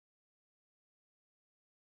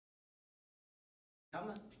Come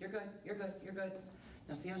on, you're good, you're good, you're good.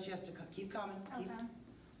 Now see how she has to keep coming, keep. Okay.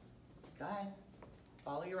 Go ahead,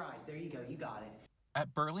 follow your eyes, there you go, you got it.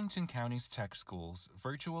 At Burlington County's tech schools,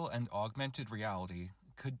 virtual and augmented reality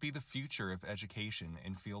could be the future of education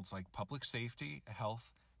in fields like public safety, health,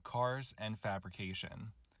 cars, and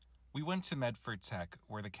fabrication. We went to Medford Tech,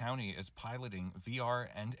 where the county is piloting VR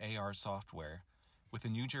and AR software with a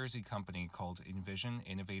New Jersey company called Envision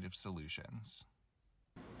Innovative Solutions.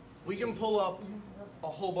 We can pull up a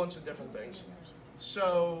whole bunch of different things.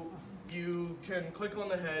 So you can click on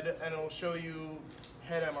the head and it'll show you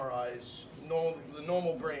head MRIs, the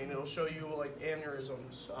normal brain. It'll show you like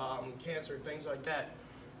aneurysms, cancer, things like that.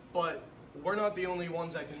 But we're not the only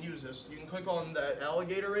ones that can use this. You can click on that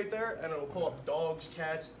alligator right there and it'll pull up dogs,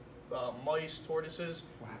 cats, mice, tortoises.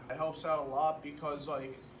 Wow. It helps out a lot because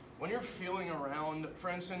like when you're feeling around,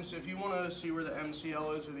 for instance, if you want to see where the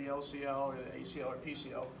MCL is or the LCL or the ACL or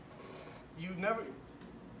PCL, you never,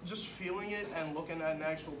 just feeling it and looking at an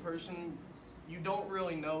actual person, you don't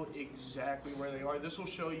really know exactly where they are. This will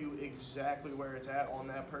show you exactly where it's at on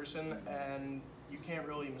that person and you can't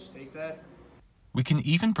really mistake that. We can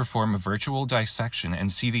even perform a virtual dissection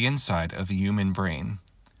and see the inside of a human brain.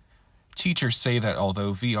 Teachers say that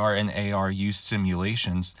although VR and AR use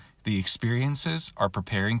simulations, the experiences are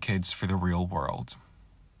preparing kids for the real world.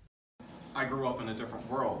 I grew up in a different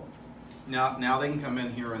world. Now they can come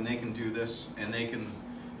in here and they can do this and they can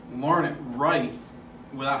learn it right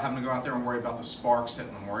without having to go out there and worry about the sparks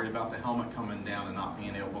hitting them, worried about the helmet coming down and not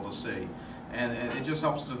being able to see. And it just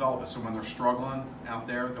helps to develop it. So when they're struggling out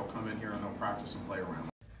there, they'll come in here and they'll practice and play around.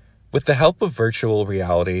 With the help of virtual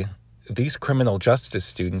reality, these criminal justice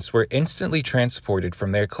students were instantly transported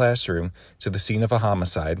from their classroom to the scene of a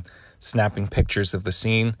homicide, snapping pictures of the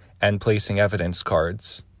scene and placing evidence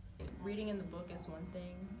cards. Reading in the book is one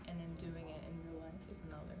thing, and then doing it in real life is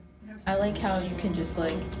another. I like how you can just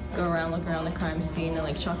like go around, look around the crime scene and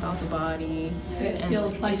like chalk out the body. And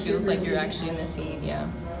it feels like you're actually in the scene, yeah.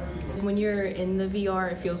 When you're in the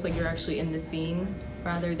VR, it feels like you're actually in the scene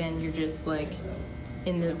rather than you're just like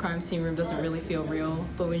in the crime scene room. Doesn't really feel real,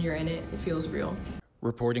 but when you're in it, it feels real.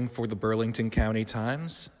 Reporting for the Burlington County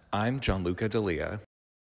Times, I'm Gianluca D'Elia.